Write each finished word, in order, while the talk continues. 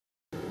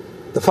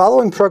The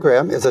following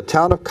program is a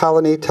Town of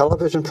Colonie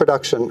television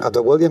production of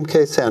the William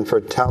K.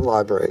 Sanford Town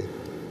Library.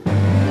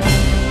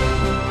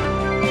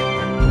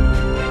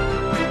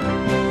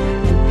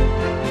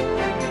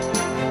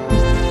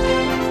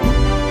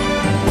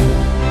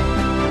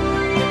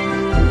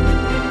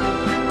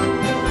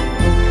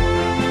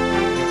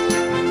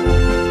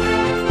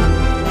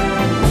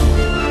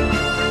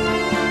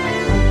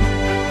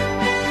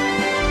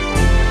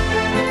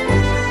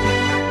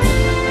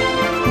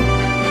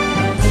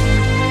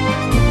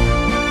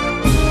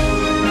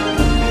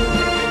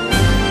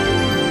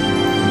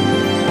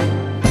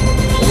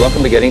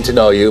 Welcome to Getting to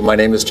Know You. My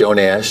name is Joe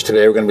Nash.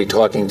 Today we're going to be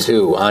talking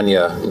to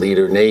Aine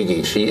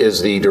Leader-Nagy. She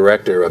is the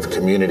Director of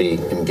Community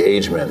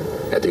Engagement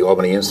at the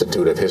Albany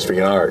Institute of History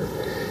and Art.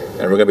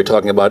 And we're going to be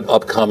talking about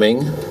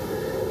upcoming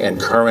and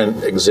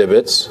current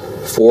exhibits.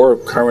 4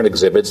 current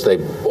exhibits.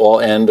 They all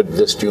end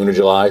this June or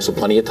July, so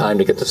plenty of time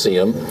to get to see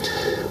them.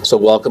 So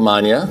welcome,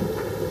 Aine.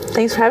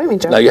 Thanks for having me,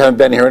 Joe. Now, you haven't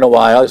been here in a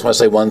while. I just want to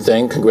say one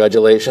thing.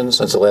 Congratulations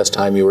since the last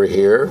time you were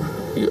here.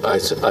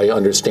 I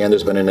understand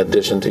there's been an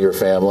addition to your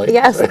family.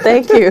 Yes,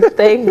 thank you.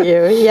 Thank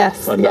you.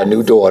 Yes. A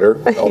new daughter,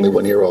 only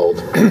 1 year old.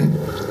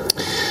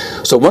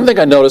 So one thing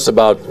I noticed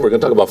about, we're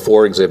going to talk about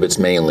 4 exhibits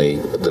mainly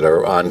that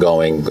are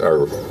ongoing,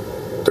 or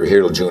they're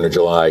here till June or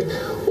July.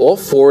 All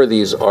 4 of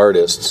these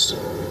artists,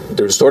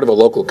 there's sort of a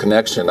local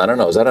connection. I don't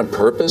know, is that on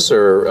purpose?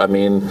 Or, I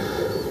mean,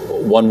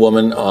 one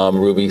woman,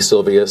 Ruby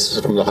Silvius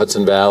from the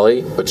Hudson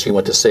Valley, but she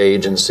went to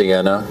Sage in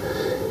Siena.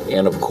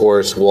 And of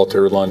course,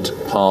 Walter Lunt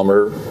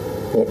Palmer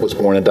was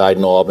born and died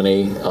in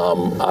Albany.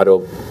 Otto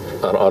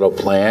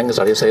Plang, is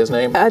that how you say his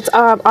name? It's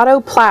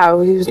Otto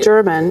Plow, he was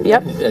German.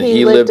 Yep. And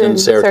he lived in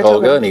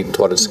Saratoga, and he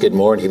taught at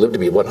Skidmore, and he lived to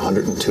be, what,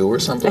 102 or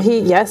something?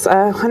 Yes,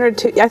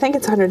 102. I think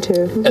it's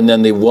 102. And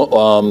then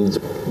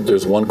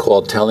there's one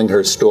called Telling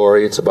Her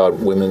Story. It's about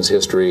women's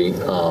history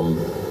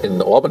in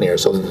Albany area.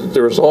 So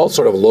there's all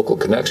sort of a local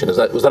connection. Was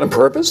that on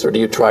purpose, or do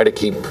you try to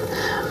keep?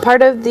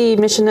 Part of the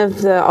mission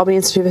of the Albany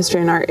Institute of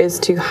History and Art is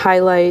to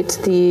highlight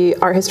the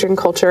art history and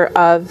culture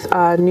of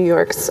New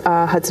York's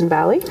Hudson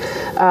Valley,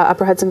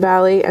 Upper Hudson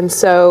Valley. And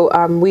so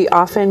we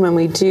often, when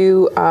we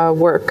do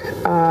work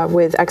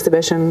with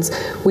exhibitions,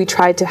 we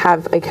try to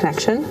have a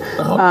connection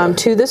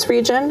to this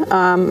region.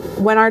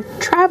 When our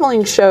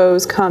traveling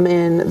shows come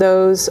in,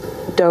 those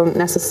don't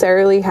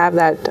necessarily have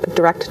that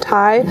direct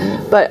tie,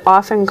 but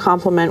often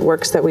complement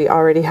works that we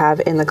already have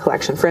in the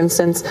collection. For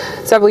instance,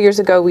 several years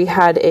ago we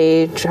had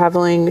a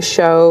traveling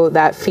show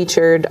that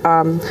featured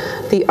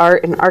the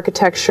art and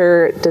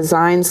architecture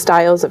design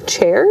styles of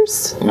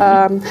chairs,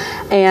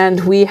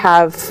 and we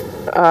have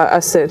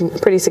a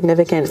pretty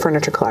significant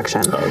furniture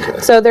collection.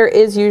 So there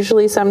is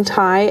usually some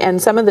tie,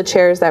 and some of the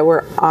chairs that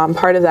were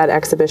part of that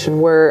exhibition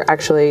were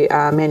actually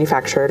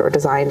manufactured or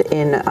designed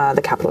in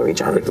the capital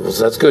region. All right. Well,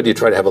 so that's good. You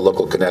try to have a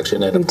local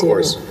connection, and of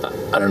course,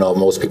 I don't know if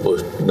most people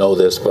know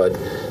this, but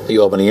the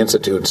Albany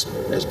Institute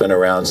has been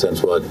around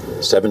since, what,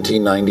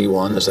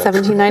 1791? Is that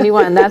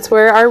 1791. That's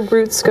where our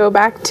roots go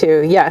back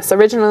to. Yes,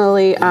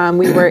 originally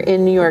we were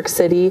in New York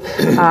City,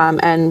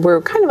 and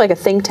we're kind of like a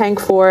think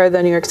tank for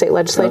the New York State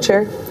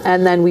Legislature,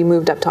 and then we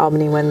moved up to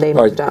Albany when they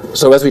moved up.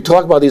 So as we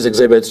talk about these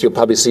exhibits, you'll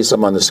probably see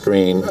some on the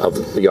screen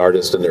of the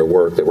artists and their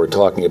work that we're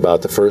talking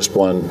about. The first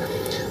one,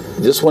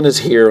 this one is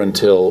here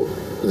until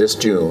this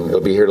June.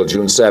 It'll be here till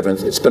June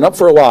 7th. It's been up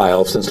for a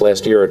while, since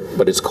last year,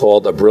 but it's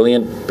called A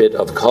Brilliant Bit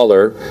of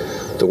Color,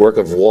 the work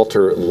of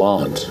Walter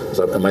Lunt.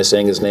 Am I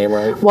saying his name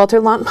right? Walter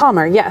Lunt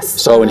Palmer, yes.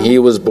 So, and he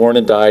was born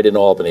and died in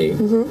Albany.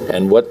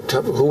 And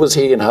who was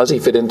he, and how does he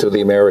fit into the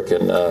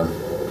American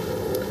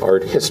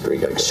art history,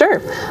 I guess?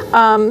 Sure.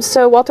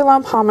 So Walter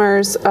Lunt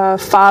Palmer's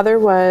father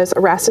was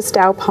Erastus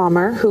Dow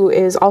Palmer, who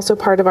is also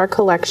part of our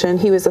collection.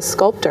 He was a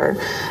sculptor,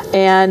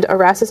 and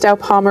Erastus Dow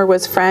Palmer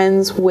was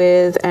friends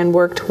with and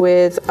worked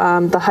with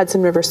the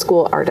Hudson River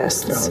School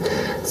artists.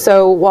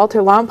 So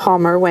Walter Lunt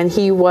Palmer, when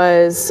he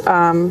was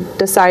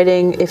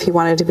deciding if he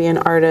wanted to be an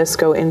artist,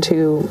 go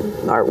into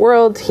art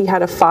world, he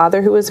had a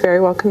father who was very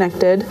well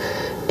connected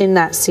in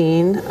that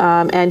scene,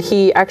 and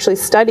he actually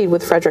studied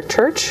with Frederick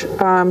Church,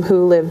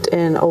 who lived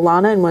in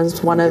Olana and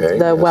was one of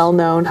the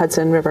well-known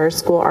Hudson River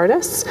School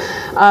artists.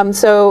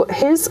 So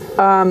his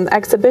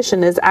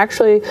exhibition is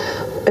actually,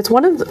 it's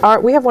one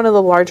of we have one of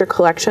the larger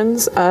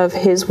collections of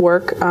his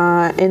work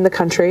in the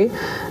country.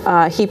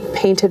 He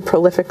painted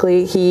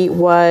prolifically.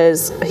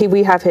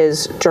 We have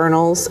his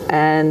journals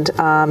and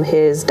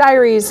his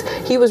diaries.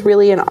 He was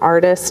really an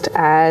artist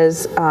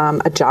as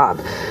a job,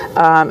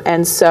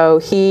 and so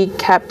he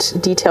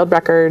kept detailed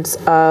records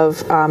of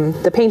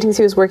the paintings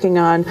he was working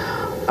on,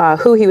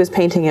 who he was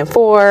painting it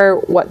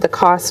for, what the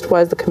cost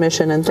was, the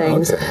commission and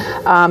things.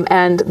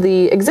 And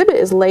the exhibit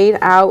is laid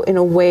out in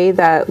a way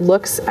that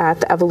looks at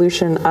the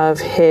evolution of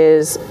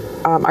his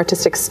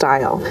artistic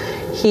style.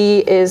 He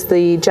is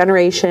the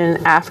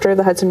generation after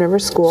the Hudson River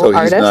School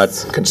artist. So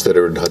he's not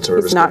considered Hudson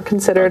River School? He's not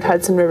considered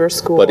Hudson River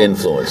School. But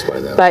influenced by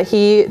them. But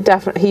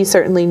he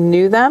certainly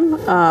knew them,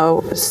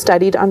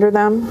 studied under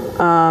them,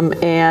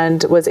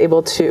 and was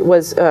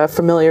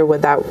familiar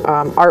with that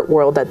art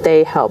world that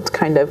they helped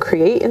kind of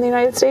create in the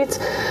United States.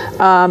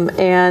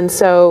 And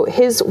so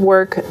his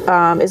work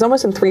is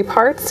almost in 3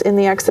 parts in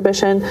the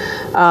exhibition.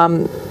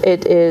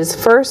 It is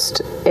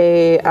first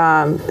a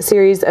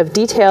series of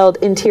detailed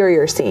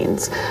interior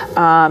scenes,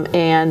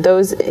 and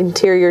those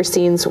interior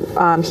scenes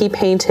he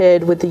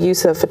painted with the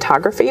use of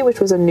photography, which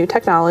was a new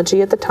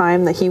technology at the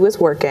time that he was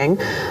working.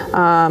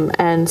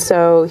 And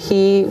so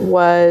he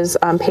was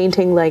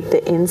painting like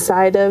the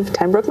inside of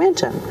Tenbrook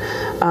Mansion,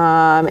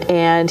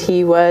 and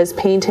he was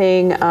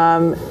painting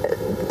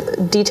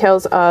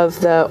details of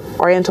the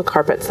oriental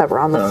carpets that were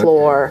on the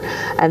floor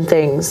and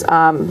things,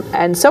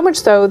 and so much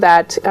so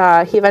that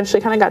he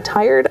eventually kind of got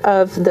tired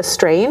of the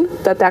strain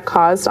that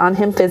caused on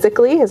him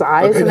physically, his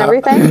eyes and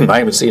everything. I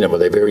haven't seen them. Are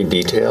they very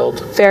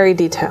detailed? Very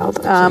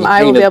detailed.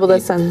 I will be able to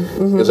send.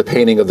 There's a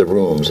painting of the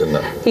rooms in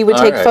the. He would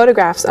take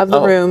photographs of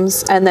the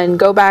rooms and then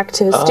go back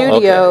to his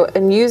studio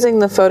and using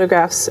the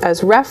photographs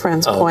as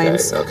reference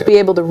points, be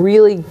able to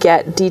really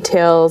get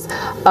details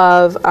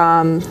of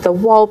the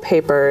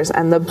wallpapers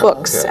and the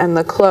books and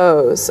the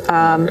clothes.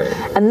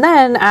 And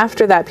then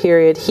after that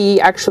period,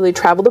 he actually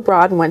traveled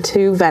abroad and went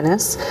to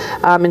Venice,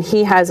 and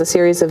he has a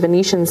series of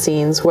Venetian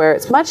scenes where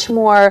it's much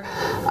more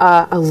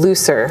a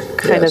looser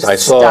kind of style. I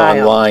saw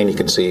online, you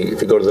can see,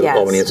 if you go to the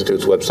Albany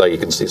Institute's website, you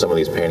can see some of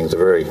these paintings. They're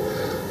very,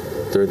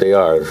 there they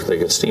are.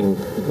 They seem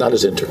not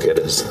as intricate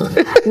as.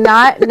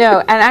 No,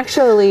 and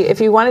actually, if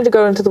you wanted to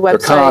go into the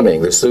website, they're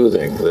calming, they're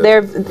soothing.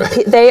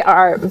 They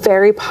are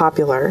very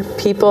popular.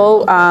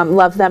 People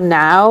love them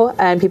now,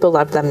 and people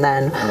loved them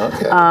then.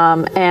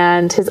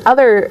 And his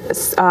other,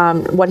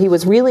 what he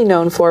was really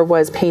known for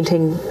was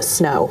painting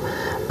snow.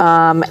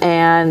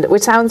 And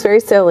which sounds very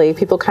silly.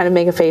 People kind of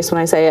make a face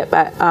when I say it,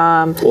 but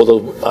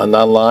although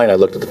online I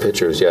looked at the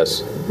pictures,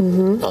 yes,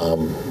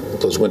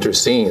 those winter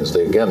scenes,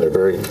 they're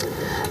very.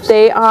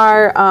 They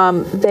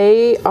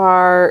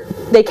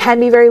can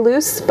be very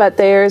loose, but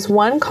there's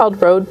one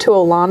called Road to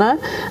Olana,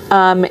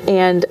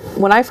 and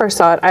when I first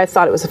saw it, I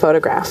thought it was a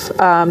photograph,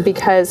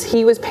 because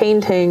he was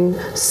painting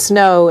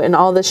snow in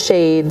all the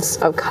shades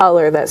of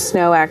color that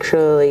snow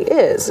actually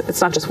is. It's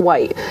not just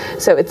white.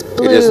 So it's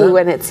blue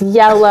and it's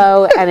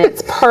yellow and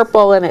it's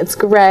purple and it's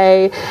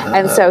gray,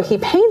 and so he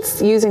paints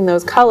using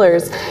those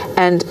colors,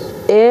 and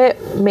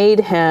it made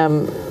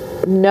him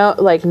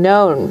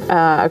known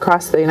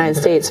across the United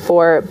States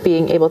for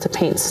being able to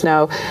paint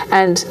snow.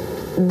 And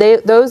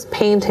those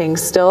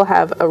paintings still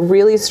have a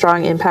really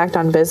strong impact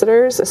on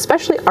visitors,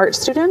 especially art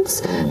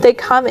students. They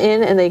come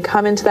in and they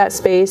come into that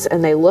space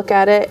and they look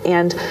at it,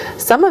 and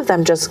some of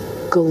them just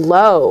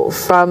glow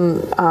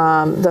from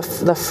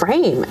the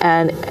frame,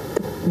 and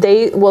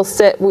they will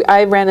sit.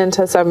 I ran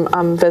into some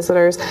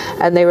visitors,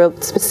 and they were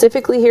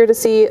specifically here to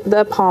see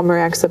the Palmer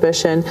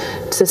exhibition,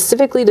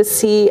 specifically to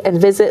see and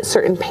visit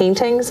certain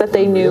paintings that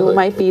they knew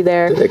might be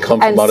there. Did they come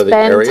from out of the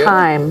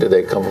area? Did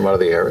they come from out of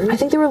the area? I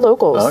think they were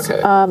locals.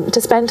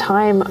 To spend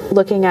time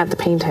looking at the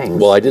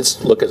paintings. Well, I did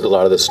look at a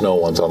lot of the snow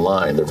ones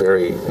online. They're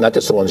very, not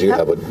just the ones you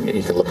have, but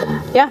you can look at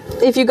them. Yeah,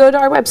 if you go to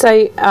our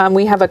website,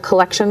 we have a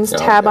collections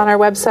tab on our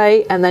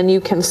website, and then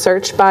you can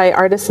search by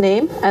artist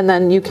name, and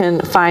then you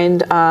can find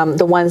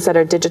the ones that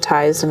are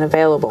digitized and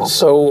available.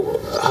 So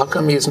how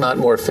come he's not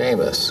more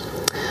famous?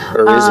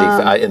 Or is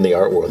he in the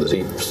art world? Is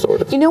he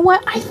sort of? You know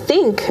what? I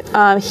think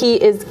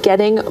he is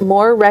getting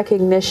more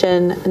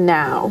recognition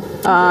now.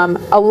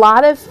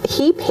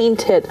 He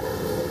painted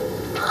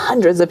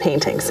hundreds of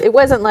paintings. It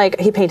wasn't like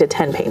he painted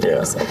 10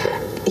 paintings.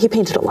 He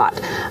painted a lot.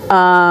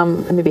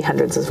 Maybe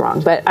hundreds is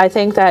wrong, but I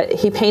think that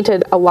he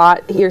painted a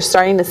lot. You're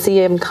starting to see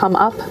him come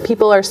up.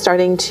 People are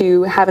starting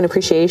to have an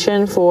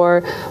appreciation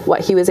for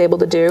what he was able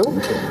to do.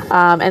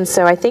 And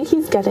so I think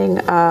he's getting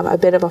a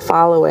bit of a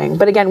following.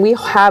 But again, we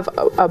have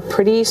a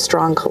pretty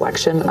strong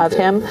collection of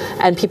him,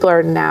 and people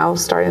are now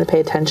starting to pay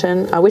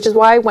attention, which is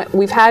why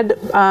we've had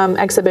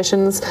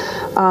exhibitions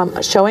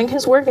showing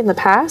his work in the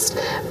past,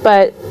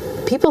 but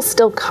people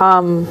still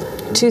come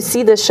to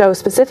see this show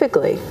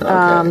specifically.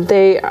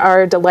 They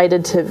are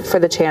delighted for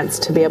the chance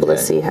to be able to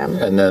see him.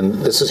 And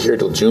then this is here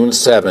till June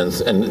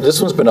 7th, and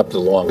this one's been up the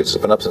longest.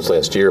 It's been up since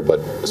last year, but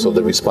so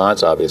the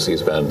response obviously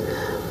has been.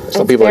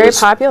 Some people very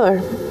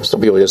popular.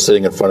 Some people are just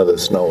sitting in front of the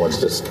snow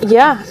ones.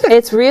 Yeah,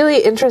 it's really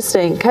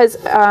interesting because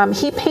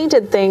he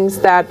painted things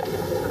that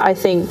I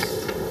think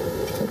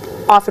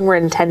often were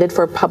intended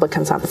for public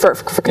consumption,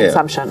 for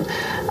consumption,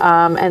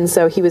 and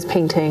so he was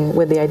painting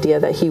with the idea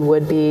that he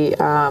would be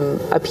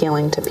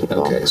appealing to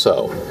people. Okay,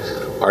 so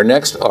our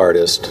next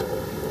artist,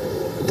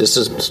 this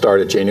is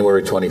started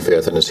January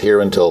 25th and is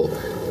here until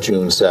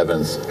June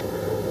 7th.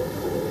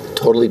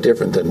 Totally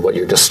different than what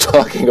you're just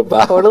talking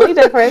about. Totally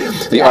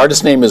different. The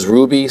artist's name is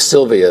Ruby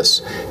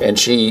Silvius, and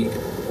she,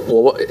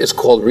 it's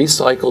called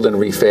Recycled and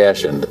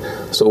Refashioned.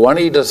 So why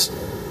don't you just,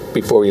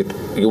 before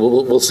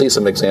we'll see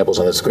some examples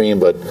on the screen,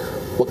 but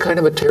what kind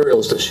of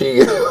materials does she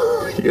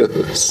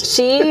use?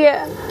 She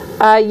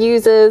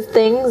uses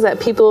things that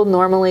people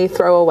normally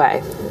throw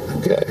away.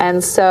 Okay.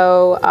 And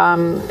so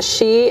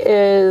she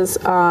is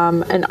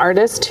an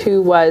artist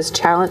who was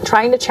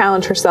trying to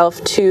challenge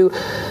herself to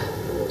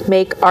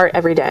make art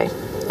every day.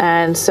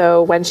 And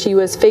so when she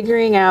was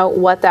figuring out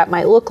what that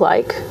might look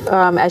like,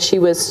 as she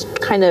was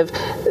kind of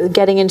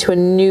getting into a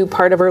new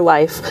part of her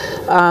life,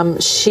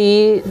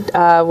 she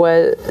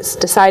was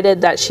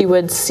decided that she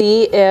would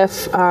see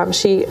if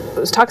she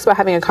talks about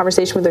having a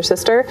conversation with her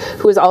sister,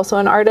 who is also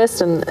an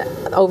artist, and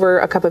over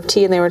a cup of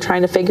tea, and they were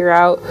trying to figure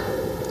out,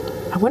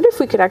 I wonder if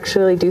we could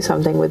actually do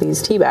something with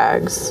these tea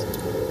bags.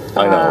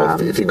 I know.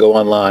 If you go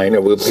online,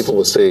 people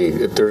will see.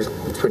 They're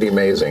pretty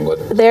amazing.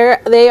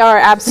 They are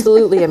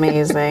absolutely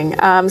amazing.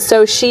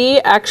 So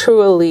she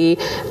actually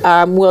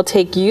will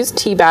take used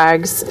tea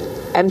bags,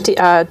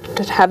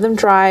 have them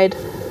dried,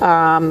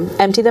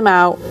 empty them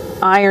out,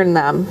 iron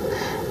them,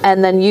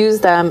 and then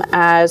use them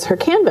as her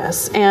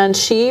canvas. And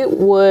she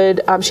would,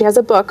 she has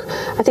a book,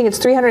 I think it's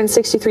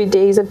 363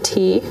 Days of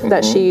Tea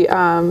that she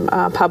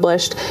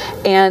published,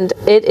 and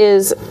it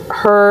is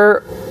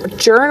her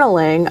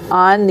journaling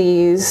on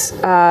these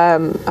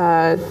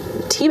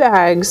tea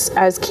bags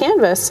as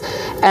canvas,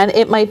 and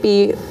it might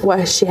be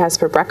what she has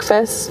for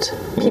breakfast,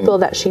 people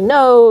that she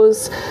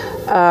knows.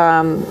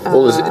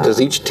 Does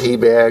each tea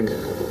bag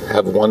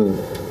have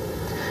one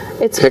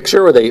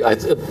picture, or they?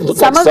 It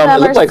looked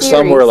like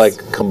some were like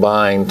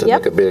combined to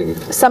make a big.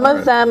 Some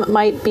of them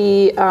might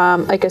be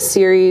like a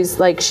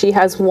series. Like she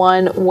has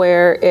one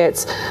where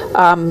it's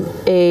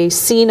a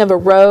scene of a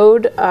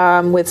road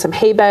with some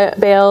hay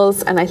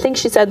bales, and I think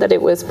she said that it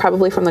was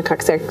probably from the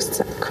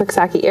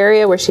Coxsackie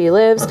area where she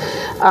lives,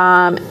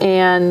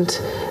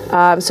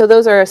 so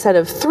those are a set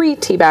of 3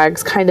 tea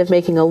bags, kind of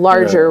making a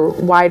larger,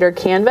 wider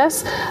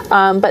canvas.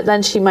 But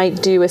then she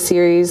might do a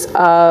series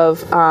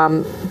of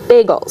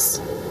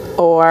bagels,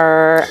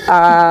 or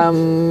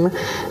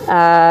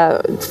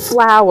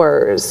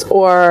flowers,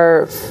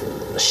 or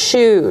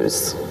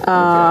shoes.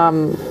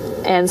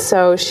 And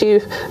so she,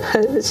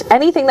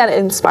 anything that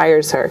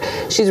inspires her.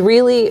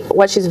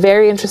 What she's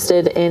very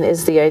interested in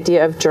is the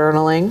idea of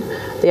journaling,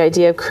 the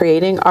idea of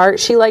creating art.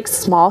 She likes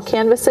small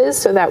canvases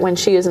so that when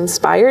she is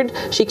inspired,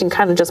 she can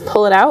kind of just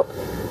pull it out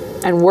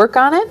and work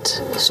on it.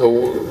 So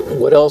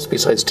what else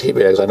besides tea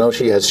bags? I know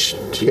she has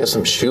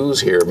some shoes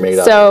here made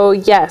out. So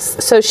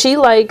yes, so she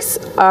likes,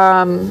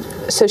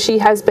 so she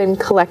has been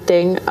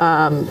collecting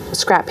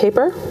scrap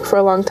paper for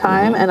a long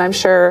time, and I'm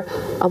sure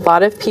a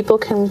lot of people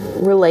can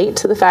relate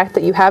to the fact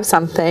that you have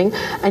something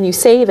and you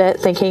save it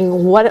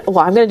thinking, well,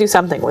 I'm going to do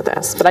something with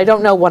this, but I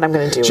don't know what I'm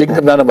going to do. She can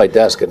come down to my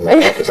desk in my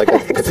office. I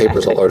got the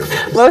papers all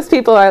over. Most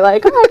people are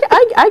like, oh,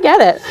 I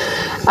get it.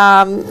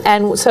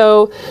 And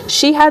so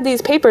she had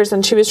these papers,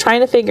 and she was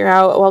trying to figure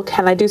out, well,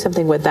 can I do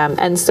something with them?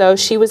 And so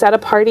she was at a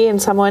party,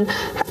 and someone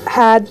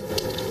had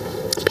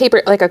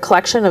paper, like a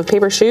collection of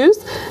paper shoes,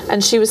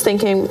 and she was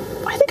thinking,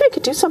 I think I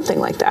could do something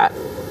like that.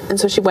 And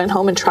so she went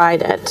home and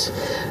tried it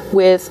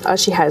with,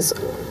 she has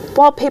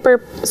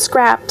wallpaper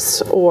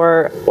scraps,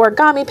 or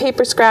origami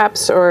paper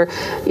scraps, or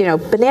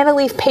banana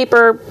leaf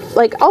paper,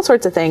 like all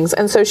sorts of things.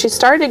 And so she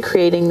started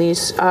creating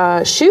these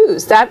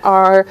shoes that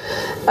are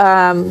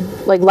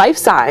like life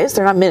size.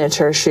 They're not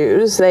miniature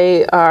shoes.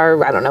 They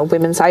are, I don't know,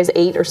 women's size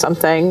 8 or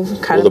something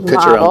kind of model. The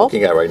picture I'm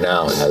looking at right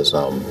now has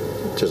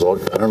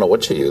I don't know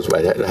what she used,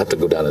 but I'd have to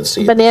go down and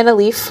see. Banana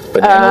leaf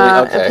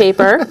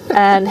paper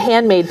and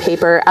handmade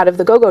paper out of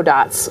the Go-Go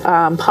Dots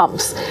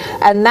pumps.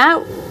 And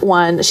that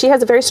one, she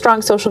has a very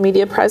strong social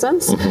media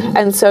presence,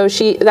 and so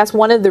that's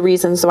one of the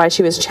reasons why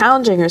she was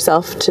challenging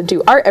herself to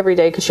do art every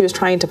day, because she was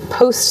trying to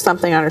post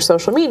something on her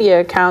social media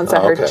accounts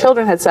that her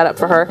children had set up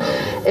for her,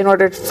 in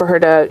order for her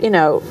to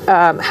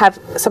have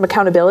some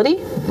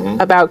accountability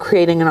about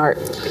creating an art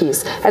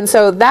piece. And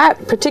so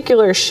that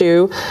particular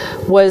shoe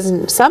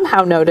was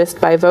somehow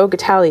noticed by Vogue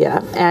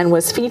Italia and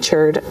was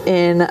featured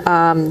in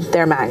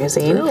their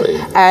magazine.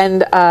 Really?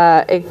 And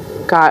it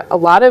got a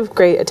lot of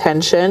great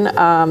attention.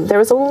 There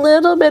was a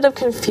little bit of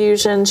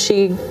confusion.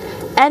 She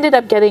ended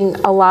up getting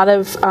a lot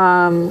of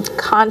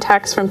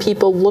contacts from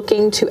people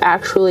looking to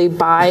actually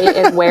buy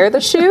and wear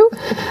the shoe.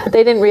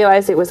 They didn't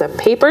realize it was a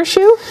paper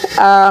shoe.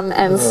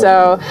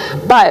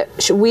 But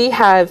we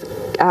have,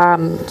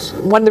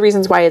 one of the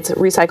reasons why it's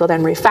recycled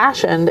and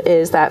refashioned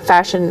is that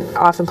fashion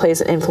often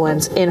plays an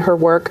influence in her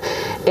work,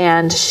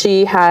 and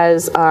she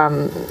has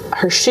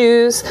her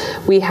shoes.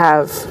 We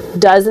have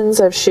dozens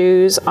of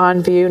shoes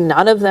on view.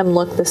 None of them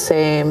look the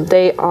same.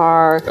 They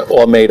are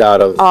all made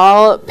out of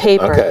all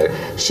paper. Okay.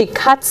 She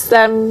cuts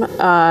them,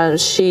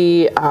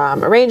 she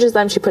arranges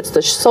them, she puts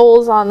the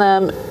soles on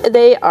them.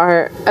 They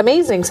are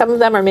amazing. Some of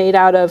them are made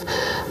out of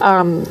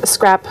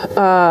scrap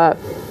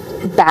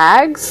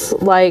bags,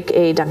 like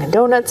a Dunkin'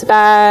 Donuts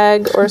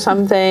bag or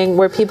something,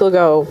 where people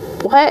go,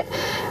 what?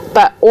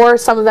 Or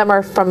some of them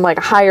are from like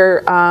a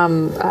higher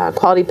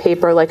quality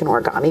paper, like an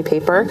origami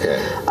paper. Okay.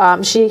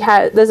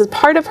 This is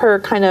part of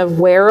her kind of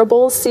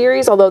wearable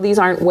series, although these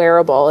aren't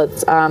wearable.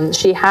 It's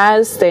she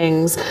has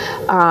things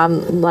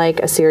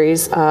like a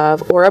series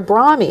of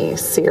Orabrami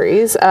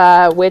series,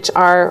 which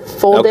are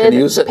folded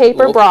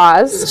paper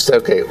bras.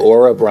 Okay,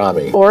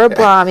 Orabrami.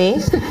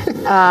 Orabrami.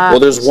 Well,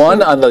 there's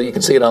one you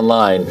can see it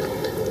online.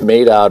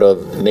 made out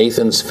of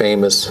Nathan's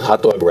famous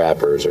hot dog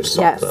wrappers or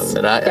something. Yes.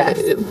 And Yes.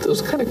 it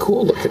was kind of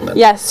cool looking.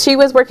 Yes, she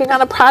was working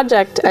on a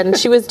project, and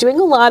she was doing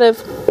a lot of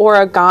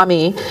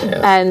origami,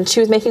 Yeah. and she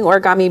was making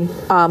origami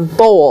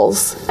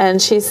bowls,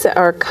 and she said,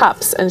 or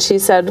cups, and she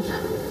said,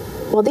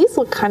 well, these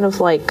look kind of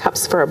like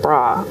cups for a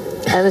bra.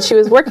 And then she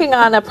was working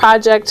on a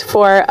project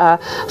for a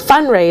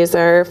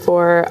fundraiser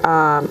for,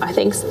 I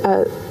think,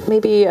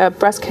 maybe a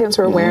breast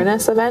cancer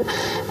awareness event.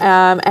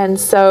 And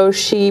so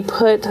she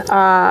put,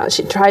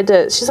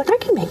 she's like, I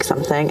can make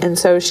something. And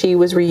so she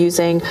was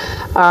reusing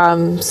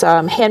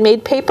some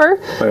handmade paper.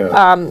 Oh,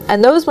 yeah.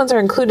 And those ones are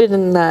included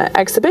in the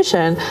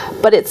exhibition,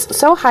 but it's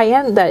so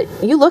high-end that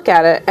you look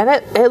at it, and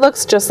it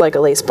looks just like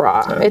a lace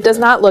bra. Okay. It does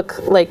not look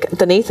like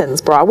the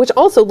Nathan's bra, which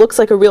also looks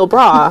like a real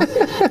bra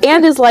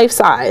and is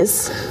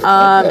life-size.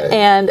 Okay.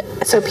 And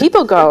so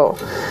people go,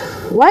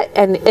 what?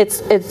 And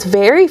it's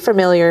very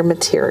familiar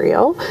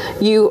material.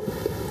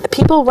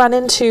 People run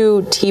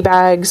into tea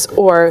bags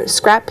or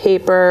scrap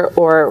paper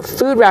or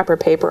food wrapper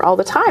paper all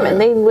the time,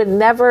 and they would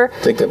never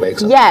think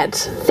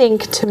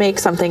to make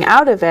something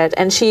out of it.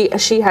 And she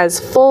has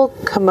full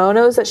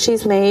kimonos that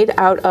she's made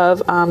out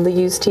of the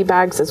used tea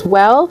bags as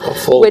well,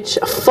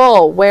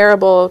 full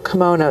wearable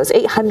kimonos,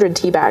 800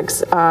 tea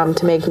bags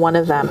to make one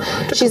of them.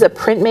 She's a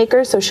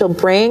printmaker, so she'll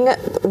bring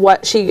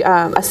what she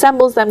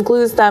assembles them,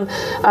 glues them,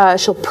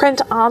 she'll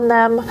print on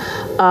them.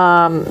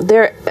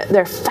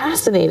 They're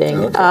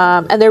fascinating,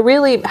 and they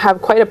really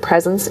have quite a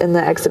presence in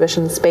the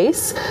exhibition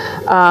space,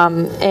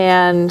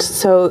 and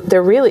so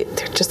they're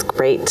just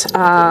great.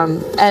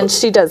 And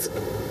she does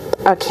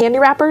candy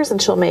wrappers,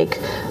 and she'll make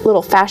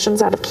little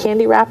fashions out of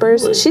candy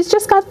wrappers. Really? She's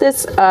just got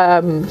this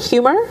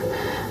humor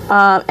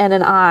and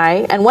an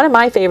eye. And one of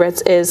my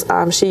favorites is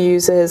she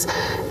uses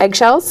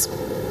eggshells,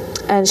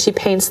 and she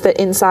paints the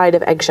inside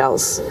of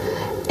eggshells,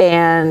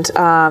 and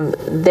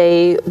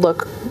they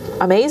look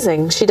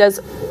amazing. She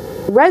does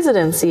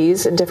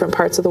residencies in different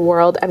parts of the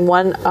world, and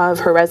one of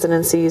her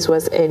residencies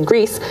was in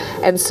Greece,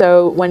 and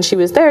so when she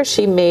was there,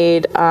 she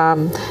made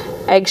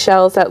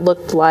eggshells that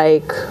looked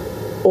like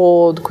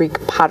old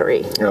Greek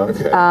pottery.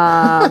 Okay.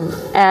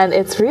 And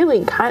it's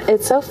really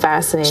it's so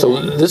fascinating. So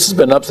this has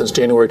been up since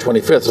January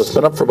 25th, so it's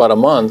been up for about a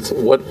month.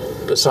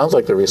 It sounds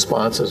like the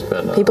response has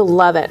been... People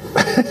love it.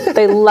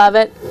 They love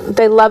it.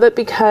 They love it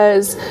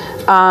because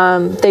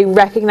they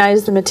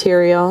recognize the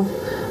material.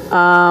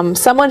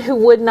 Someone who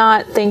would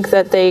not think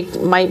that they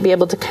might be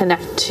able to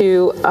connect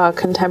to a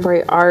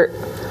contemporary art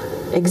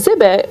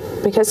exhibit,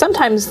 because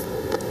sometimes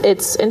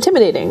it's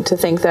intimidating to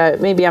think that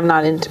maybe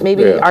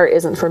art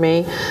isn't for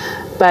me.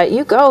 But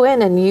you go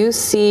in and you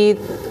see,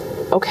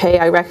 okay,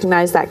 I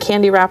recognize that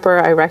candy wrapper,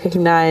 I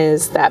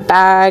recognize that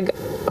bag.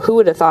 Who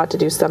would have thought to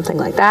do something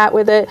like that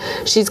with it?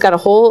 She's got a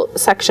whole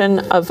section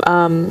of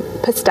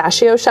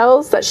pistachio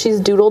shells that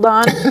she's doodled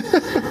on,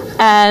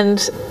 and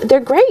they're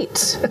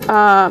great.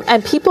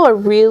 And people are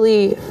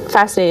really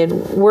fascinated.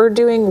 We're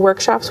doing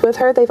workshops with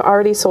her. They've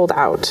already sold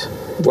out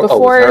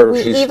before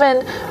we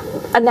even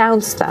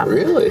announced them.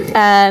 Really?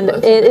 And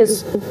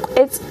it's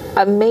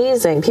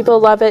amazing.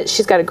 People love it.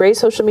 She's got a great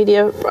social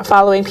media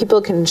following.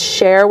 People can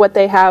share what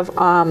they have.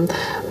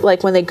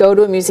 Like when they go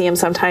to a museum,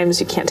 sometimes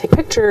you can't take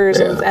pictures,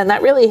 and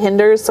that really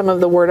hinders some of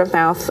the word of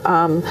mouth,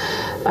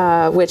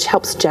 which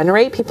helps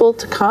generate people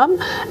to come.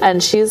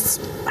 And she's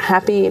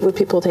happy with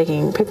people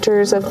taking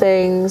pictures of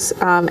things,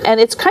 and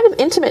it's kind of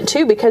intimate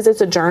too, because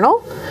it's a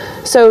journal.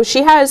 So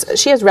she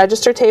has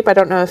register tape. I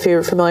don't know if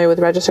you're familiar with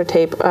register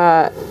tape.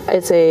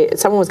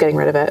 Someone was getting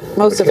rid of it.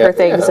 Most of her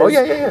things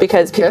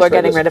because people are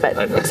getting rid of it.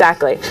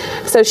 Exactly.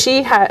 So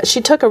she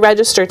took a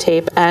register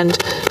tape and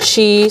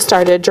she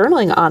started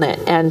journaling on it,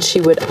 and she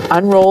would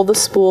unroll the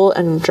spool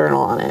and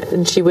journal on it.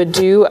 And she would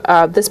do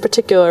this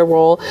particular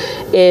roll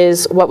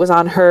is what was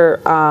on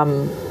her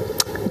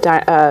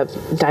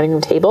dining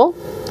room table,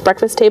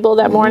 breakfast table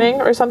that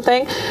morning or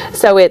something.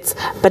 So it's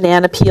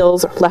banana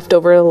peels,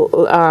 leftover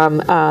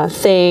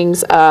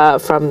things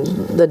from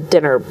the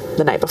dinner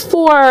the night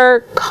before,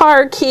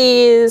 car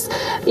keys.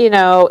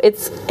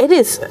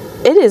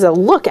 It is a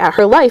look at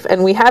her life,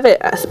 and we have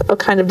it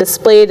kind of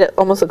displayed. It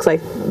almost looks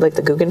like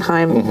the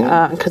Guggenheim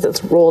because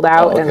it's rolled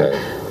out and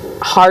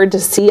hard to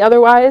see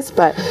otherwise,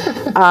 but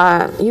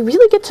you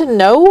really get to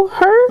know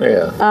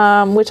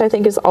her, which I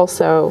think is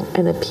also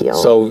an appeal.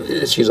 So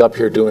she's up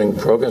here doing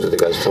programs with you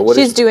guys. So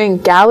she's doing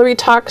gallery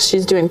talks,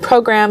 she's doing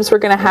programs. We're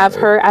going to have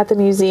her at the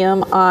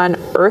museum on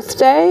Earth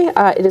Day.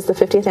 It is the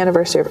 50th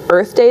anniversary of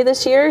Earth Day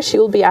this year. She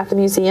will be at the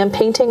museum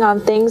painting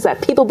on things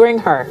that people bring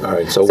her. All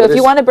right, so if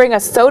you want to bring a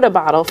soda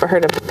bottle for her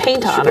to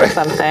paint on or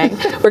something,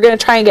 we're going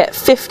to try and get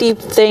 50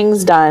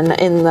 things done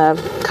in the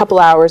couple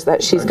hours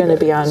that she's going to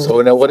be on. So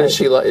now what is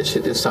she like?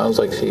 It sounds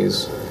like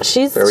she's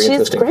very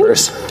interesting great.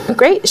 person.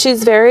 Great.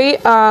 She's very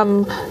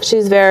calm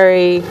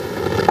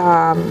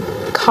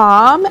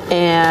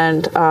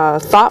and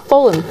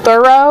thoughtful and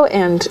thorough,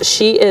 and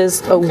she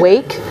is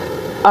awake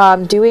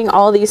doing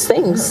all these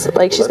things.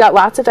 Like, she's got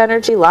lots of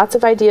energy, lots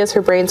of ideas.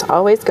 Her brain's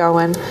always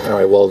going. All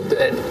right. Well,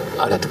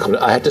 I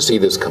have to see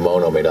this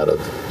kimono made out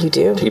of. You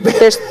do. tea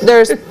bag.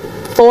 There's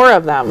 4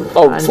 of them.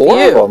 Oh, on 4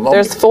 view. of them? Oh,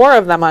 There's 4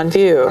 of them on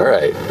view. All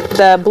right.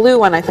 The blue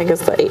one, I think, is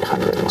the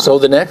 800 one. So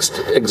the next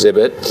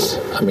exhibit,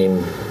 I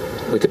mean,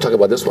 we could talk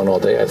about this one all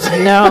day, I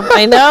think. No,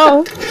 I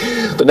know.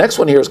 The next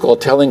one here is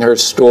called Telling Her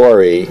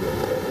Story.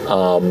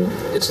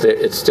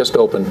 It's just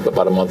opened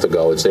about a month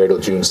ago. It's there till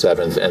June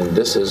 7th, and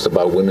this is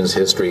about women's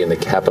history in the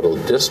Capital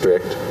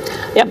District.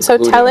 Yep, so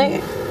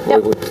telling...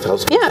 Yep. Tell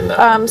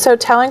us So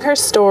Telling Her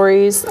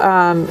Stories,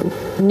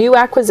 new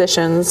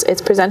acquisitions.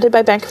 It's presented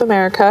by Bank of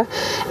America,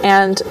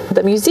 and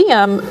the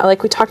museum,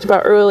 like we talked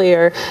about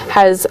earlier,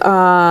 has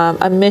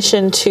a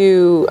mission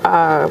to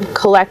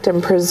collect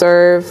and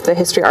preserve the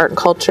history, art, and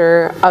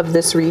culture of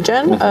this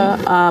region.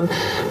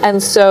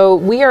 And so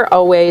we are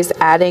always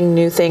adding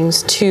new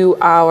things to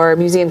our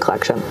museum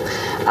collection.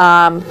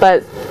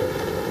 But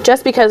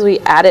just because we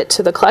add it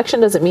to the collection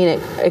doesn't mean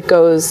it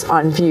goes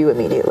on view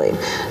immediately.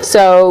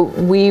 So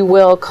we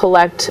will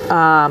collect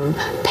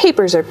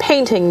papers or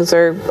paintings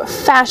or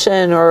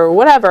fashion or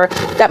whatever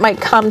that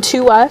might come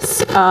to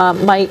us,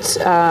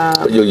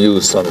 But you'll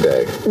use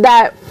someday.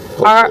 that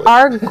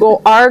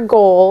our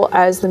goal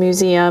as the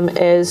museum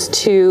is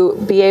to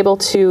be able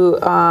to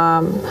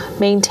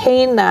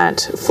maintain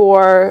that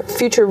for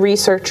future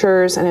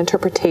researchers and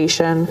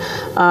interpretation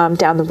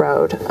down the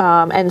road.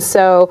 And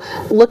so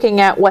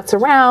looking at what's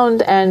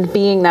around and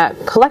being that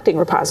collecting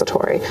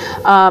repository.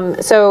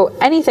 So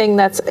anything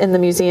that's in the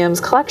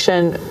museum's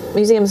collection,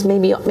 museums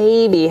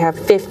maybe have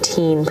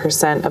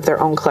 15% of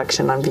their own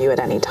collection on view at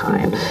any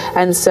time.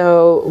 And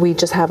so we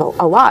just have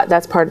a lot.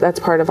 That's part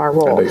of our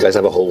role. I know you guys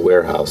have a whole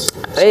warehouse.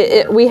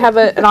 We have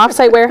an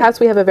offsite warehouse.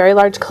 We have a very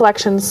large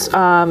collections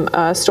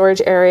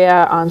storage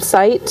area on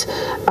site.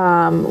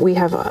 We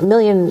have 1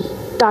 million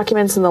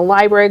documents in the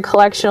library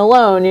collection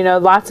alone,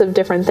 lots of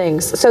different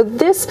things. So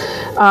this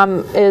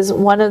is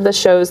one of the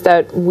shows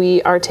that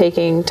we are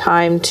taking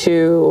time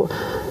to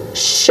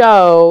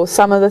show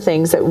some of the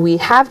things that we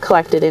have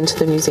collected into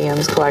the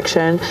museum's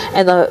collection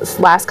in the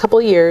last couple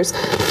of years.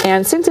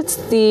 And since it's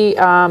the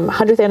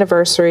 100th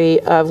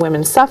anniversary of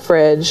women's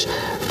suffrage,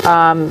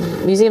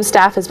 museum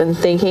staff has been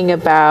thinking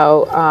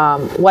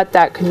about what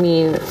that could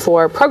mean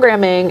for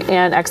programming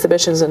and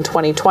exhibitions in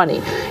 2020,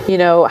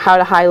 how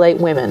to highlight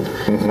women.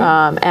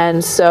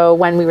 And so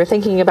when we were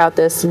thinking about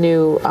this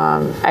new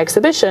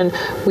exhibition,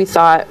 we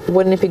thought,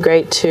 wouldn't it be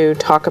great to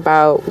talk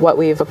about what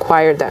we've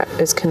acquired that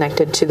is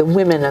connected to the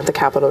women of the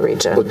Capital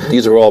Region. But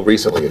these are all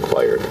recently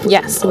acquired.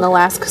 Yes, in the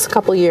last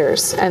couple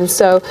years. And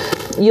so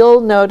you'll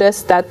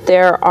notice that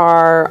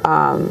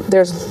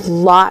there's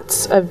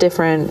lots of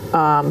different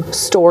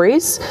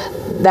stories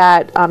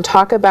that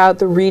talk about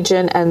the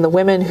region and the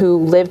women who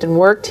lived and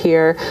worked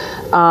here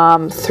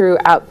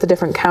throughout the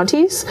different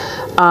counties.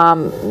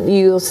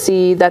 You'll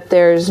see that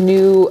there's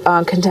new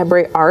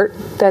contemporary art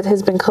that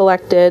has been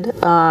collected.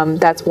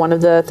 That's one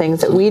of the things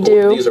that we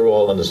do. These are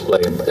all on display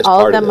as all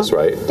part of them, of this,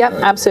 right? Yep,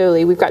 right.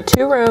 Absolutely. We've got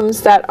 2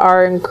 rooms that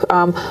are,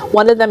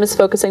 one of them is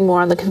focusing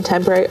more on the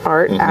contemporary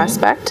art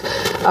aspect,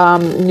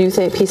 new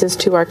pieces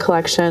to our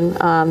collection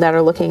that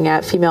are looking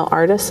at female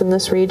artists in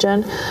this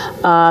region.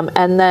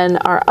 And then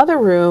our other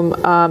room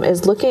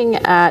is looking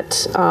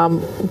at,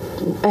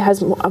 it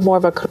has more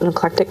of an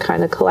eclectic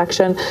kind of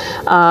collection.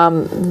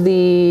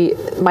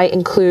 Might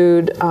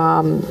include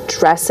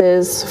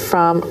dresses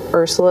from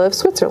Ursula of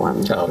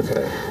Switzerland. Oh,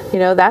 okay.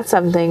 That's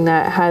something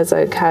that has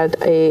had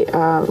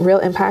a real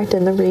impact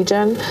in the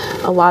region.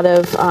 A lot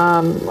of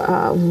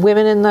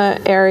women in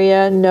the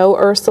area know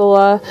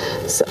Ursula.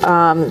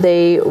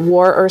 They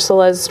wore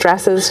Ursula's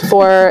dresses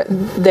for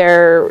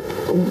their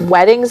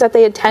weddings that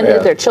they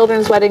attended, their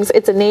children's weddings.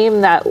 It's a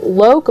name that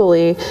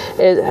locally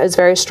is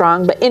very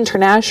strong, but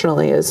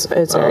internationally is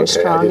very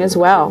strong as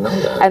well.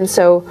 And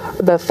so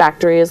the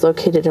factory is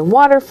located in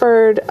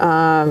Waterford.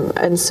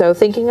 And so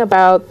thinking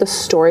about the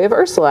story of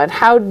Ursula and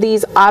how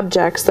these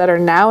objects that are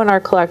now in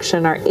our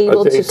collection are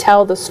able to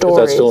tell the stories.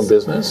 Is that still in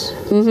business?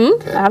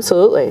 Okay.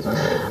 Absolutely.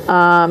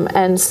 Right.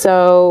 And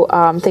so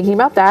thinking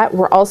about that,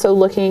 we're also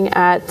looking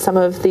at some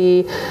of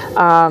the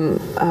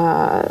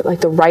like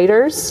the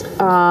writers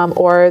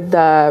or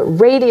the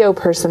radio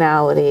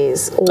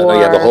personalities. I know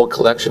you have a whole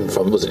collection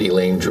from, was it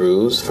Elaine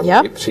Drews?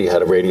 She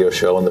had a radio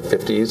show in the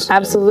 50s.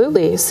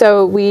 Absolutely.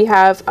 So we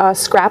have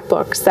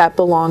scrapbooks that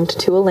belonged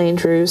to Elaine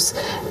Drews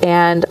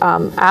and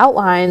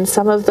outline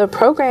some of the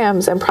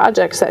programs and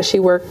projects that she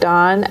worked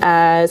on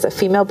as a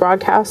female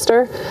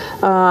broadcaster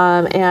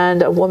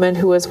and a woman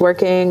who was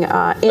working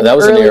in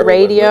early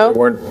radio. There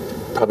weren't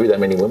probably that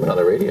many women on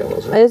the radio,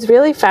 was there? It's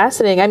really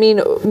fascinating. I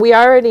mean, we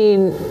already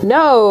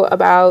know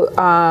about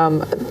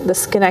the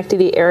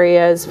Schenectady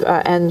areas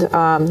and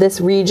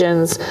this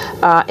region's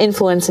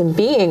influence in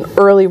being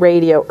early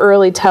radio,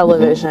 early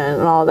television,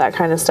 and all of that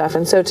kind of stuff.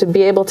 And so to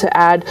be able to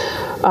add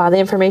the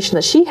information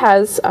that she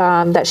has,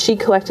 that she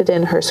collected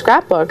in her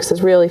scrapbooks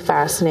is really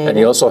fascinating. And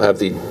you also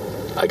have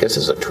I guess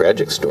it's a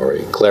tragic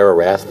story, Clara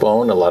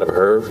Rathbone, a lot of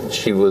her,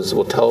 she was,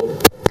 we'll tell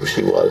who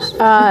she was.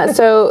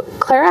 So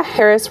Clara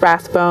Harris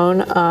Rathbone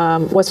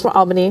was from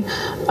Albany,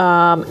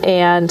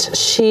 and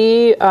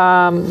she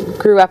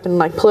grew up in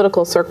like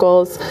political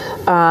circles,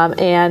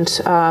 and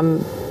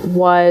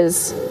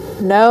was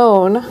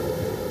known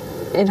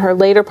in her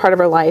later part of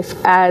her life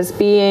as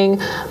being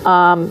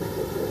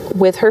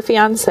with her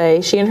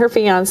fiance. She and her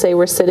fiance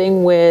were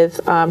sitting with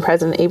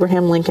President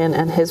Abraham Lincoln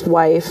and his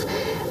wife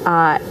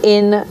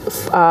in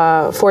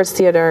Ford's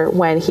Theater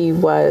when he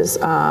was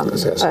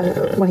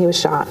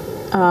shot.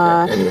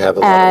 And you have a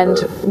lot of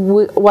her.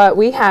 What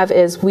we have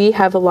is we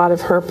have a lot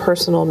of her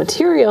personal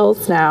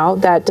materials now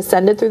that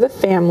descended through the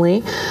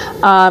family,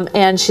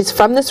 and she's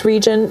from this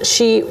region.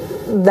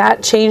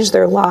 That changed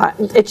their lot.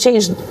 It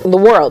changed the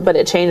world, but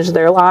it changed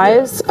their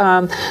lives.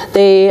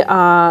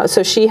 Yeah.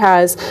 So she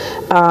was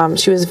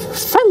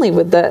friendly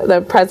with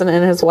the president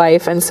and his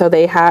wife, and so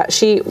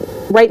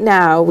right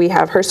now we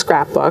have her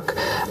scrapbook,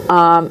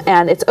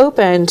 and it's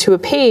open to a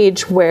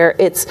page where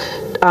it's,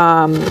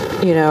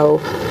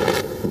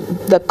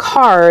 the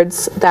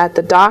cards that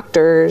the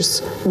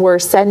doctors were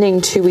sending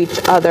to each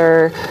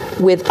other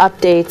with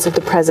updates of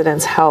the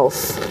president's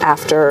health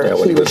after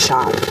he was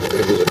shot. He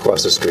was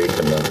across the street.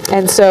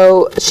 And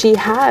so she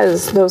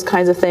has those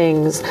kinds of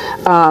things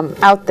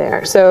out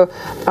there. So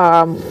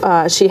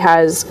she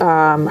has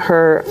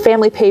her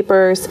family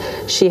papers.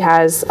 She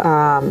has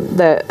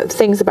the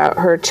things about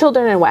her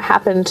children and what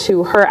happened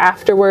to her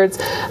afterwards.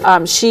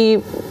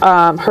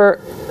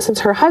 Since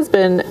her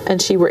husband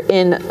and she were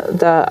in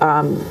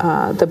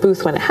the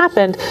booth when it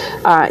happened,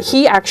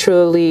 he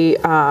actually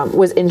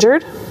was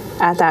injured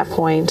at that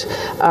point.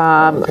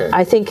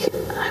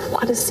 I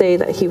want to say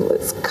that he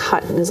was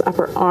cut in his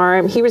upper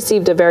arm. He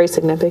received a very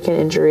significant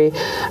injury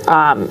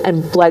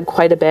and bled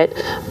quite a bit.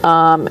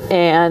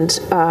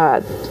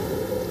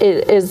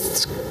 It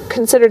is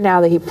considered now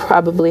that he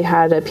probably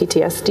had a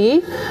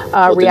PTSD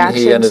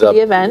reaction to the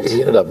event.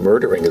 He ended up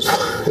murdering his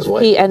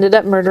wife. He ended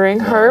up murdering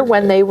her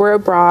when they were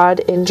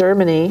abroad in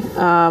Germany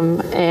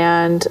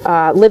and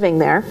living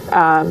there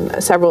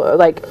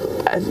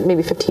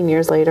maybe 15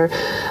 years later.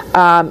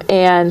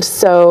 And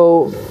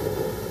so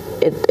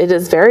it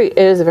is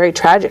a very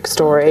tragic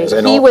story.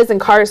 He was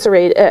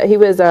incarcerated. He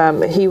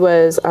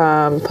was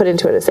put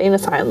into an insane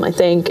asylum, I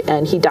think,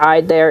 and he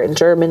died there in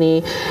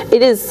Germany.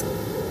 It is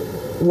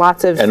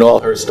lots of... And all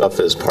her stuff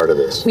is part of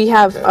this. We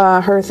have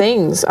her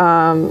things,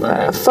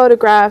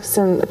 photographs,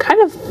 and kind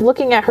of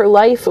looking at her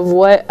life of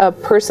what a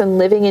person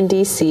living in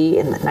D.C.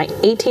 in the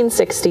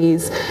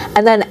 1860s,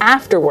 and then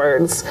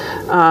afterwards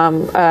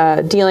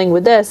dealing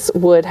with this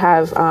would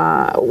have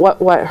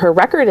what her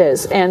record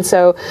is. And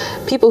so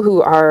people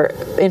who are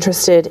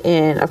interested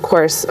in, of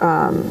course,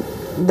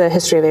 the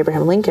history of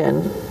Abraham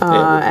Lincoln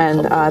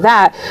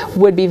that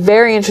would be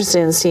very interested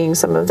in seeing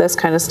some of this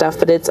kind of stuff,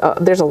 but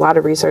there's a lot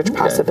of research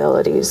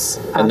possibilities.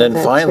 And then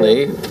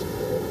finally,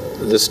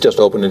 this just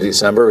opened in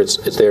December. It's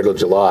there till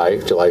July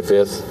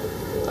 5th.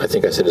 I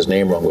think I said his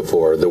name wrong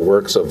before. The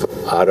works of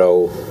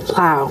Otto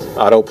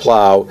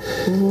Plow,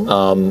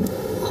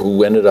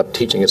 who ended up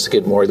teaching at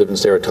Skidmore. He lived in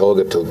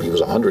Saratoga till he was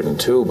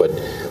 102, but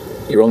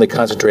you're only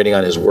concentrating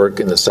on his work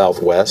in the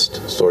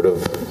Southwest, sort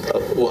of.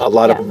 A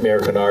lot of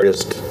American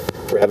artists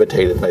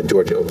gravitated by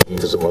Georgia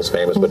O'Keeffe is the most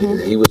famous, but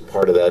he was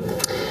part of that.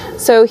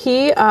 So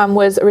he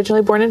was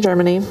originally born in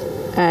Germany,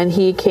 and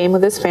he came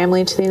with his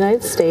family to the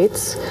United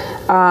States,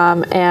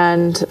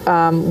 and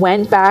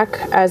went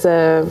back as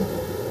a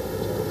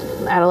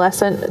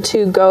adolescent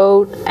to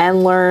go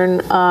and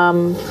learn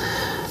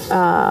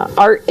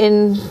art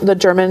in the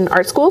German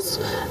art schools.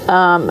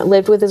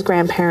 Lived with his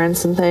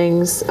grandparents and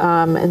things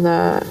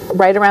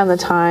right around the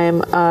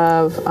time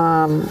of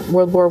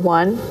World War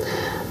I.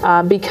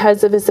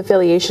 Because of his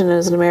affiliation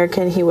as an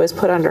American, he was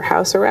put under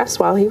house arrest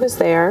while he was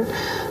there.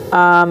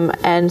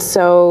 And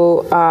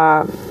so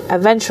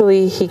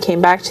eventually he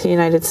came back to the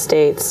United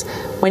States.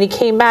 When he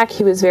came back,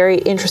 he was very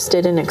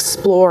interested in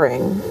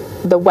exploring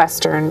the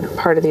western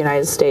part of the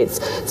United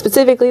States,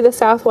 specifically the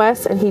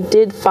Southwest, and he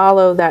did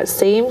follow that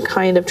same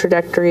kind of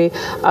trajectory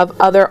of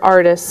other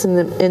artists in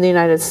the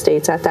United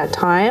States at that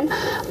time.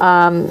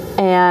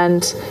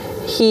 And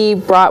he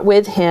brought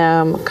with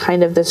him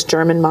kind of this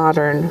German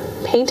modern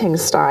painting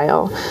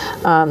style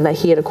that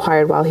he had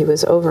acquired while he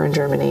was over in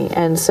Germany.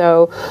 And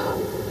so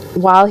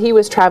while he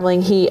was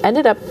traveling, he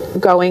ended up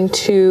going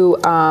to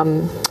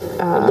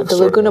the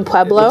Laguna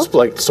Pueblo. It looks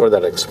like sort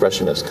of that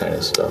expressionist kind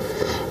of stuff.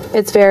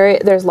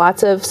 There's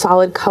lots of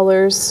solid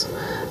colors,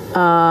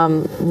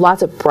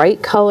 lots of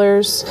bright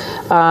colors.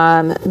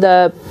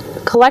 The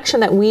collection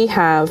that we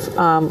have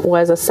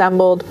was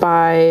assembled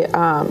by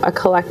a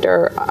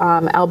collector,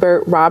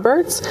 Albert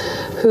Roberts,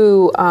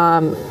 who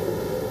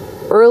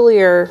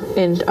earlier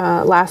in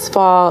last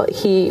fall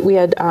we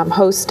had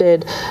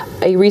hosted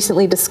a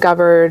recently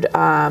discovered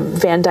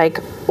Van Dyke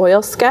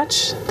oil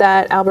sketch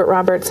that Albert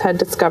Roberts had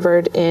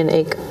discovered in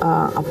a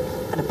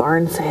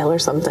barn sale or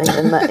something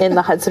in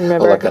the Hudson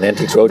River like an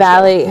antique roadshow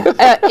Valley.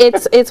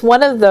 It's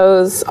one of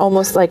those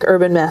almost like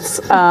urban myths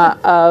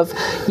of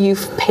you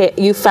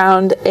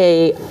found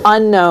a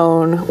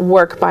unknown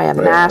work by a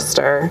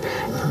master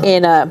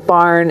in a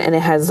barn, and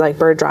it has like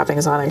bird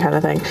droppings on it, kind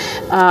of thing.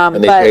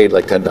 And they paid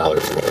like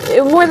 $10 for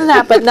it. More than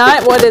that, but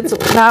not what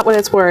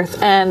it's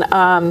worth. And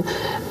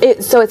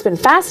so it's been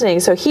fascinating.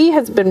 So he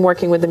has been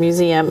working with the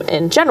museum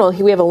in general.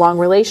 We have a long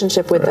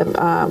relationship with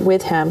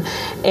with him,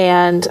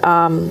 and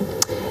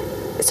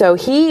so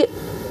he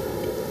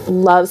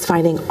loves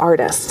finding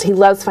artists. He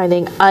loves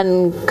finding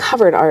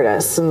uncovered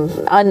artists and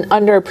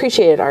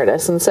underappreciated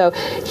artists. And so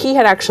he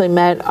had actually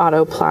met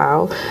Otto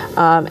Plow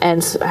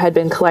and had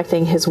been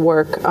collecting his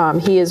work.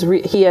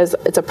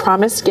 It's a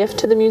promised gift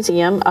to the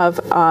museum of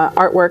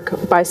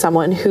artwork by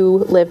someone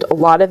who lived a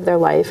lot of their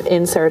life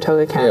in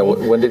Saratoga County.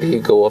 Yeah, when did he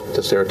go up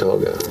to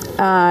Saratoga?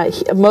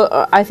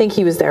 I think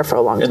he was there for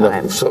a long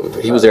time. So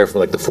he was there from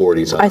like the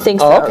 40s. I think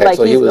so. Oh, okay. Like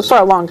so he was for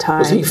a long time.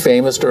 Was he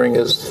famous during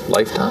his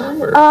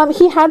lifetime? Or?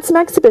 He had some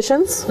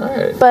exhibitions,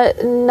 right.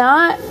 but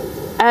not.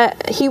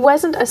 He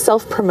wasn't a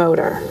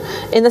self-promoter.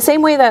 In the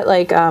same way that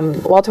like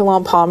Walter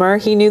Long Palmer,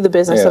 he knew the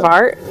business of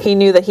art. He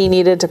knew that he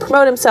needed to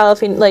promote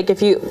himself.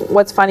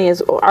 What's funny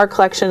is our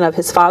collection of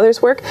his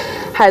father's work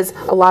has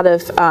a lot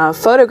of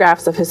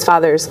photographs of his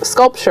father's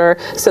sculpture,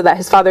 so that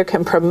his father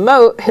can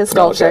promote his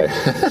sculpture.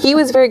 Okay. He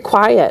was very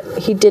quiet.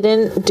 He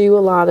didn't do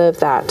a lot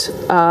of that,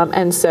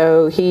 and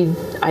so he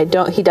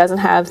doesn't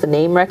have the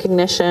name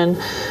recognition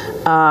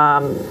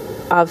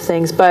of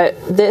things. But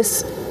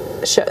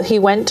he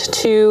went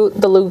to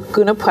the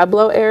Laguna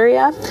Pueblo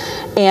area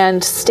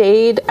and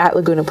stayed at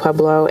Laguna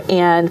Pueblo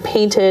and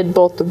painted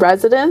both the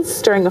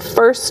residents during a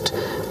first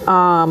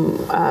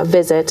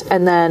visit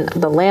and then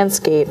the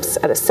landscapes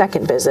at a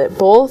second visit,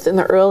 both in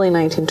the early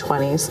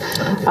 1920s.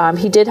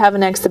 Okay. He did have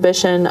an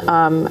exhibition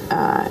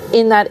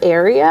in that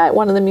area at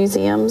one of the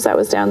museums that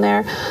was down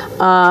there,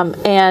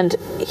 and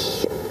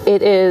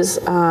it is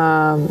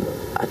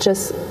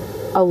just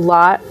a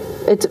lot.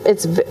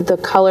 It's the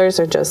colors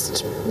are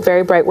just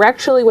very bright.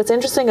 What's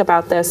interesting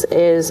about this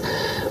is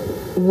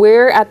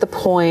we're at the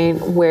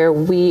point where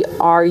we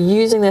are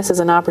using this as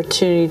an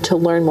opportunity to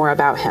learn more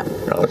about him.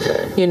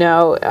 Okay. He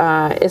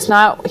is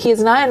not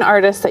an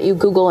artist that you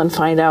Google and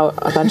find out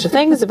a bunch of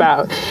things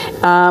about.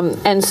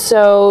 And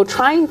so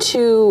trying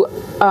to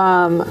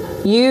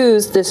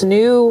use this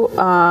new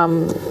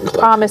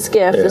promised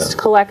gift, this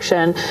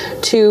collection,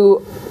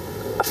 to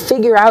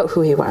figure out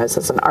who he was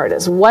as an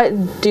artist.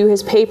 What do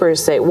his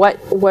papers say? What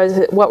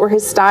were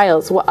his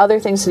styles? What other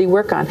things did he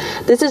work on?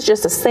 This is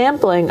just a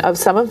sampling of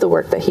some of the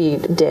work that he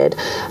did,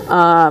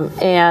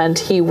 and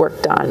he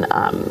worked on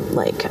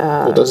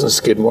well, doesn't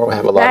Skidmore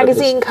have a lot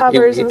magazine of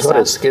covers he and taught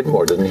stuff? At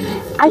Skidmore, didn't he?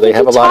 I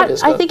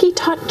think he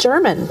taught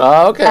German.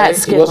 Oh, okay. At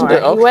Skidmore.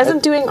 He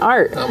wasn't doing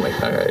art. Oh my,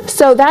 all right.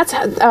 So that's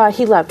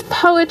he loved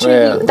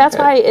poetry. That's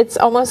why it's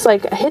almost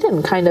like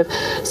hidden, kind of.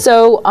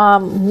 So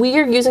we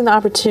are using the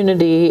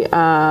opportunity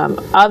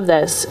of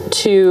this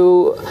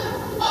to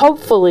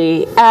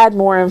hopefully add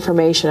more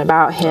information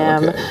about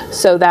him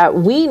so that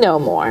we know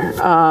more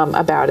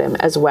about him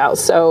as well.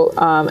 So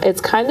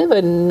it's kind of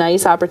a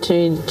nice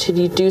opportunity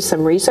to do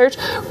some research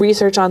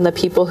on the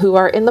people who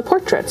are in the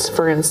portraits,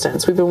 for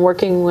instance. We've been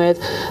working with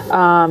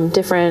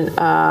different,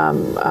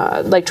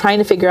 like trying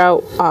to figure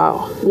out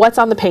what's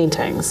on the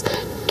paintings.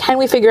 Can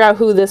we figure out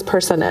who this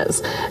person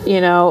is?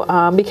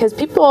 Because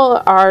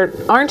people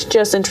aren't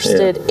just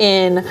interested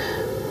in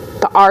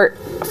the art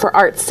for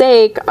art's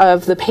sake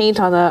of the paint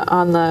on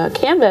the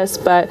canvas,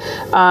 but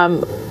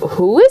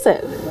who is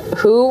it?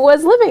 Who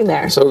was living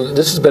there? So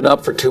this has been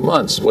up for 2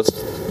 months. What's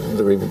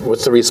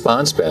the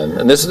response been?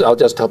 And I'll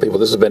just tell people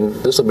this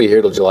will be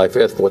here till July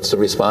 5th. What's the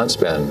response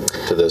been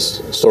to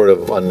this sort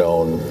of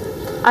unknown?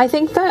 I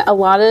think that a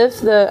lot of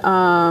the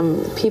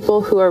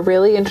people who are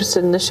really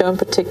interested in the show in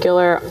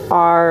particular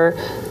are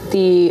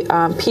the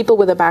people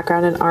with a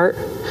background in art.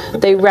 Okay.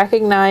 They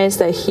recognize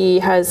that he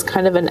has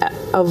kind of an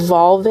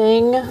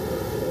evolving,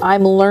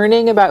 I'm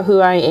learning about who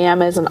I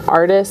am as an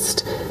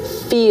artist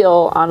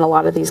feel on a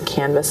lot of these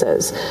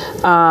canvases.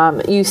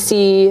 You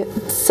see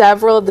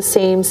several of the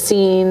same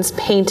scenes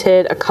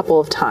painted a couple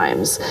of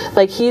times.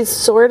 Like he's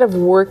sort of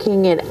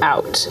working it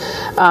out.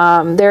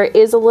 There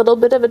is a little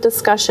bit of a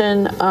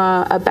discussion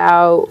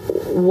about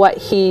what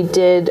he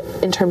did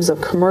in terms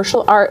of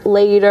commercial art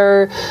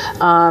later.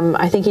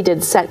 I think he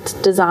did set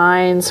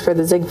designs for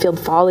the Ziegfeld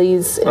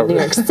Follies in New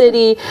York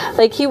City.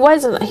 Like he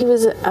was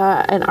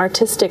an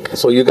artistic person.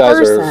 So you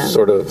guys are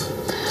sort of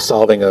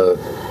solving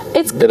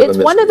it's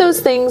one of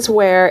those things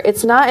where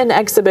it's not an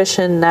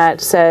exhibition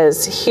that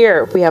says,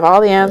 here, we have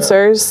all the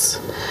answers,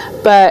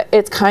 but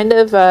it's kind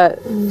of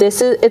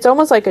it's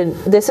almost like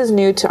this is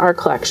new to our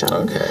collection.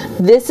 Okay.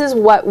 This is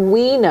what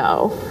we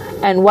know,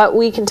 and what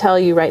we can tell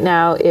you right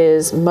now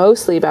is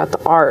mostly about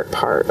the art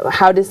part.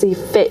 How does he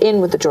fit in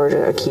with the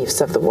Georgia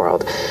O'Keeffes of the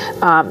world?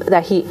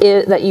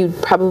 That you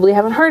probably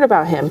haven't heard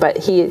about him, but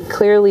he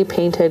clearly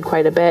painted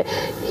quite a bit.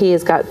 He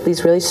has got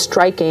these really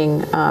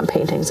striking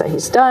paintings that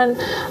he's done.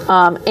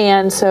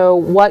 And so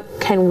what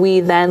can we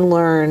then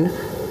learn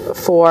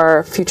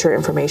for future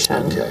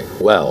information? Okay,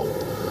 well,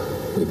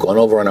 we've gone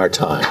over on our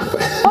time.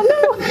 Oh,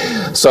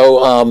 no. So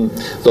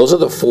those are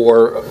the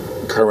 4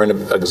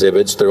 current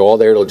exhibits. They're all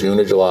there till June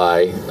or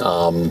July.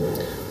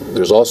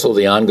 There's also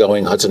the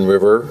ongoing Hudson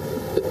River.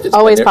 It's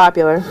Always been there-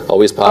 popular.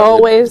 Always popular.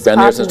 Always been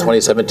there since popular.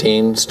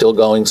 2017. Still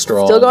going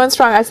strong. Still going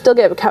strong. I still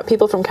get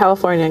people from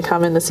California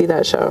coming to see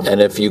that show.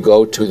 And if you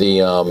go to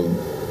the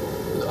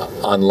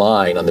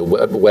online on the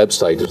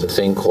website, there's a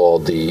thing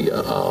called the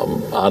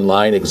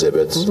online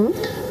exhibits.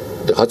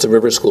 The Hudson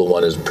River School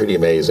one is pretty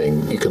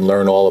amazing. You can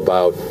learn all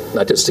about,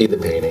 not just see the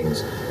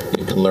paintings,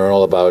 you can learn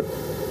all about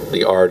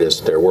the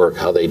artists, their work,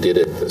 how they did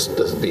it,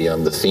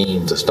 the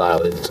themes, the style.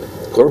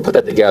 Whoever put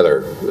that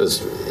together,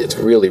 it's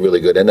really, really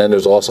good. And then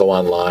there's also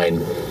online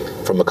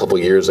from a couple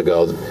years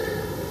ago,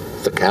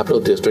 the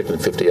Capital District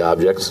and 50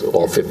 objects,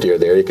 all 50 are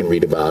there. You can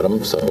read about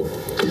them.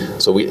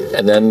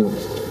 And then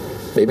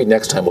maybe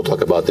next time we'll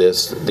talk about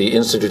this. The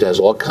Institute has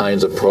all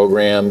kinds of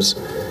programs,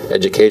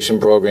 education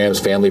programs,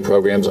 family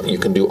programs. You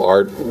can do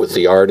art with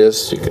the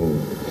artists. You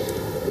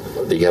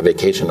have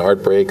vacation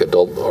art break,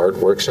 adult art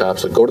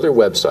workshops. So go to their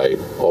website,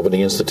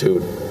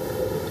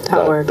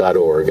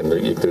 albanyinstitute.org, and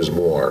there's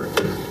more.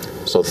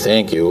 So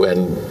thank you.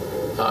 And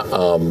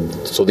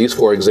so these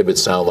 4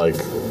 exhibits sound like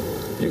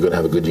you're going to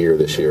have a good year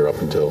this year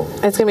up until...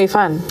 It's going to be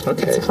fun.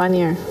 Okay. It's a fun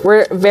year.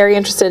 We're very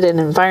interested in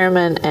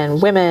environment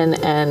and women,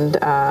 and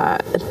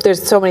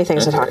there's so many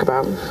things to talk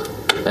about.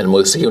 And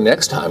we'll see you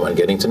next time on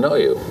Getting to Know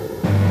You.